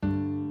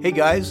Hey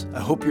guys,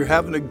 I hope you're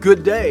having a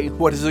good day.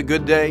 What is a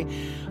good day?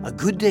 A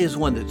good day is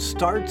one that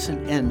starts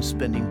and ends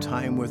spending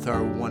time with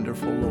our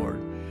wonderful Lord.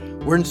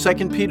 We're in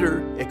 2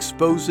 Peter,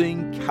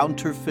 exposing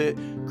counterfeit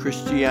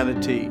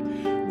Christianity.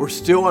 We're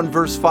still on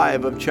verse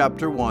 5 of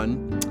chapter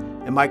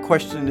 1. And my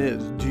question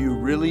is, do you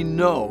really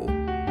know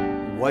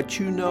what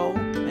you know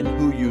and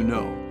who you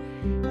know?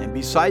 And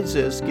besides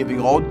this,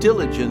 giving all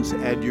diligence,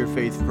 add to your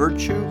faith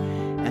virtue,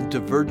 and to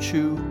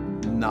virtue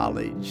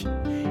knowledge.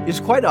 It's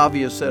quite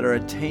obvious that our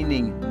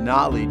attaining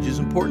knowledge is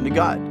important to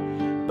God,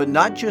 but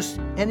not just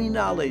any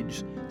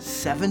knowledge.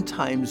 7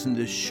 times in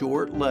this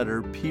short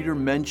letter, Peter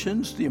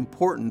mentions the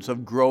importance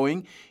of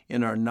growing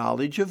in our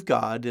knowledge of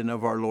God and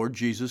of our Lord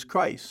Jesus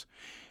Christ.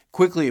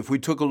 Quickly, if we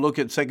took a look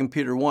at 2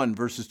 Peter 1,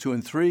 verses 2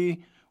 and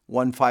 3,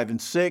 1, 5, and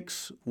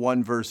 6,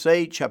 1, verse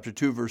 8, chapter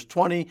 2, verse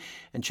 20,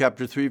 and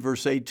chapter 3,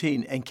 verse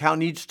 18, and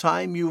count each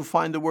time you will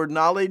find the word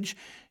knowledge,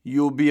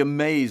 you'll be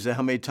amazed at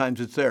how many times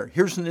it's there.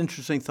 Here's an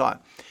interesting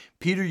thought.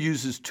 Peter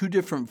uses 2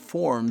 different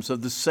forms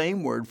of the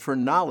same word for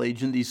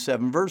knowledge in these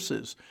 7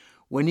 verses.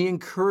 When he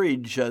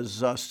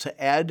encourages us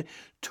to add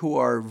to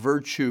our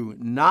virtue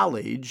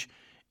knowledge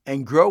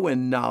and grow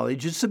in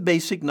knowledge, it's the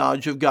basic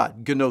knowledge of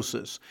God,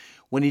 gnosis.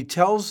 When he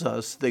tells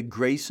us that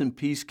grace and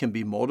peace can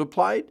be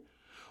multiplied,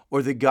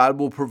 or that God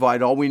will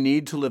provide all we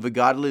need to live a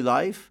godly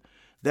life,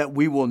 that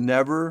we will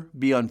never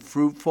be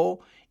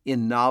unfruitful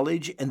in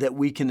knowledge, and that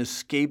we can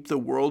escape the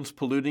world's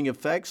polluting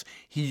effects,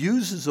 he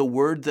uses a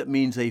word that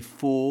means a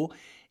full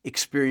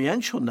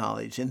experiential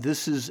knowledge, and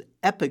this is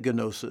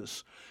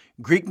epignosis.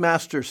 Greek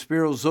master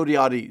Spiros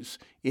Zodhiates,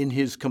 in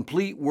his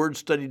complete word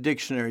study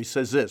dictionary,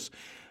 says this: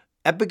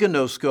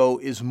 epignosko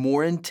is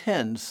more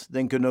intense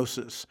than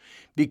gnosis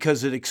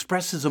because it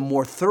expresses a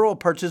more thorough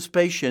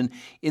participation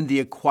in the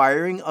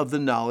acquiring of the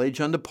knowledge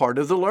on the part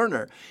of the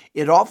learner.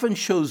 It often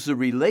shows the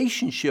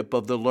relationship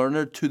of the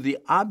learner to the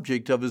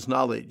object of his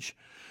knowledge.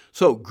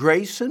 So,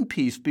 grace and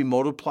peace be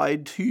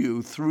multiplied to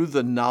you through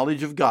the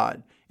knowledge of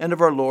God and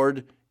of our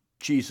Lord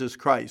Jesus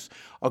Christ,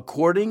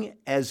 according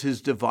as his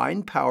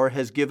divine power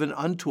has given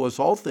unto us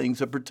all things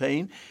that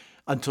pertain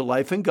unto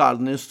life and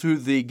godliness through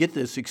the, get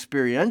this,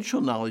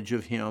 experiential knowledge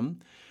of him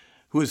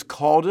who has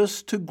called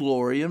us to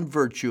glory and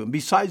virtue. And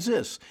besides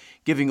this,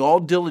 giving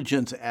all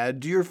diligence,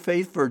 add to your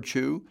faith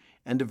virtue,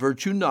 and to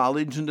virtue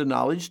knowledge, and to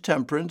knowledge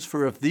temperance.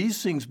 For if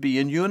these things be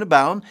in you and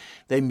abound,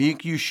 they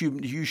make you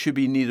should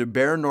be neither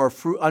barren nor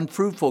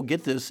unfruitful,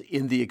 get this,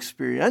 in the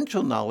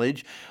experiential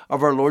knowledge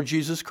of our Lord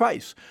Jesus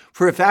Christ.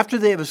 For if after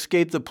they have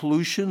escaped the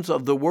pollutions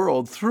of the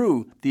world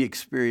through the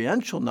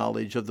experiential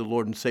knowledge of the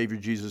Lord and Savior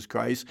Jesus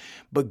Christ,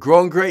 but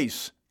grow in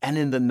grace and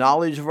in the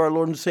knowledge of our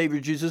Lord and Savior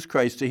Jesus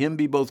Christ, to him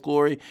be both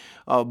glory,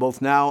 both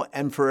now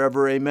and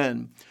forever.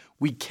 Amen.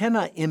 We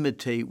cannot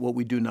imitate what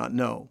we do not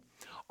know.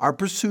 Our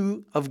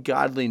pursuit of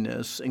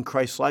godliness and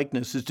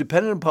Christ-likeness is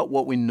dependent upon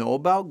what we know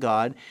about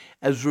God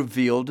as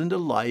revealed in the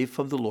life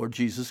of the Lord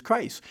Jesus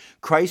Christ.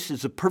 Christ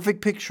is a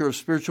perfect picture of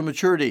spiritual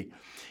maturity.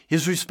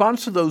 His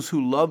response to those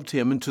who loved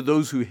him and to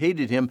those who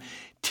hated him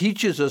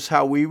teaches us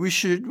how we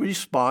should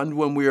respond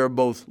when we are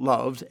both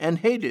loved and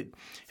hated.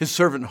 His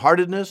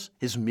servant-heartedness,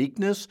 his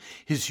meekness,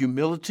 his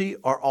humility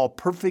are all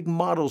perfect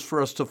models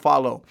for us to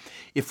follow.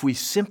 If we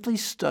simply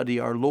study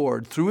our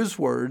Lord through his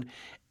word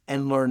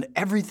and learn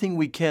everything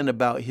we can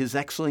about his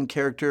excellent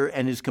character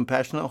and his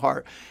compassionate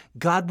heart,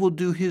 God will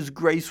do his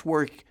grace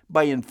work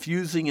by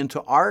infusing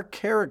into our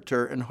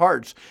character and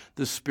hearts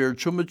the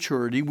spiritual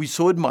maturity we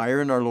so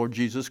admire in our Lord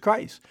Jesus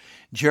Christ.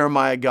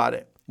 Jeremiah got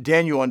it.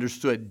 Daniel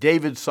understood.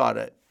 David sought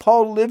it.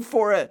 Paul lived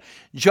for it.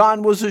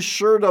 John was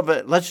assured of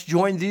it. Let's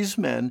join these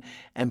men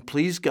and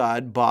please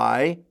God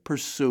by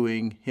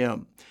pursuing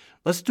him.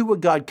 Let's do what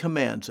God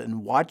commands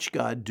and watch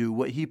God do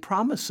what he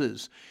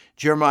promises.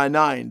 Jeremiah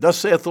 9, thus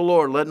saith the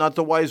Lord, let not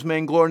the wise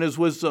man glory in his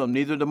wisdom,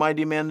 neither the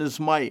mighty man in his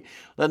might.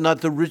 Let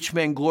not the rich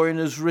man glory in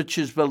his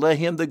riches, but let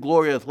him that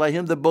glorieth, let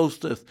him that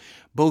boasteth,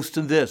 boast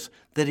in this,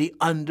 that he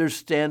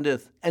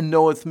understandeth and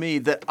knoweth me,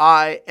 that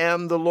I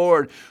am the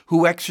Lord,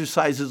 who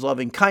exercises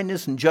loving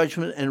kindness and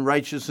judgment and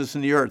righteousness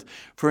in the earth.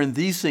 For in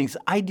these things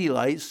I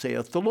delight,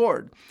 saith the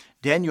Lord.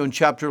 Daniel in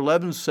chapter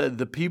 11 said,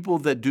 the people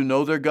that do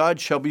know their God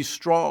shall be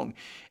strong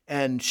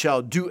and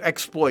shall do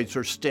exploits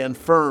or stand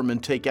firm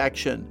and take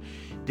action.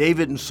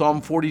 David in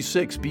Psalm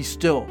 46, be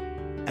still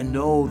and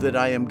know that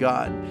I am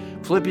God.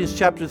 Philippians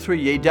chapter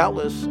 3, yea,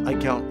 doubtless, I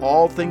count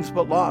all things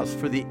but loss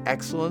for the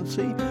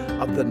excellency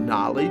of the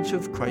knowledge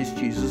of Christ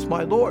Jesus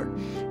my Lord.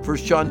 1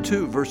 John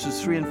 2,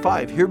 verses 3 and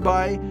 5,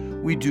 hereby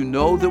we do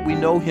know that we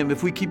know him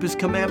if we keep his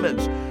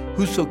commandments.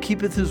 Whoso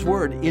keepeth his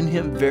word, in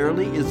him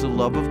verily is the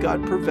love of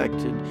God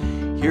perfected.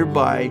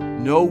 Hereby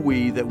know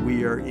we that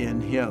we are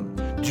in him.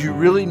 Do you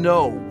really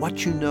know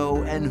what you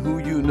know and who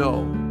you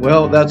know?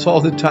 Well, that's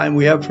all the time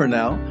we have for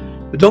now.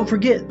 But don't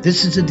forget,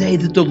 this is a day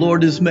that the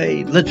Lord has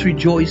made. Let's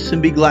rejoice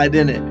and be glad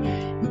in it.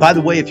 And by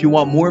the way, if you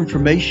want more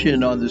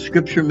information on the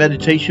scripture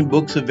meditation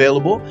books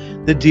available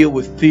that deal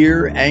with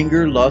fear,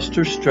 anger, lust,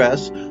 or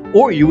stress,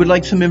 or you would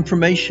like some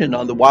information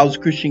on the Wilds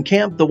Christian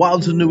Camp, the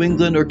Wilds of New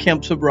England, or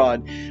Camps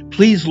Abroad,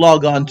 please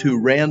log on to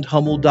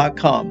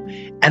randhummel.com.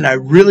 And I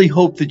really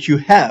hope that you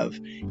have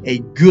a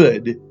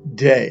good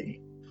day.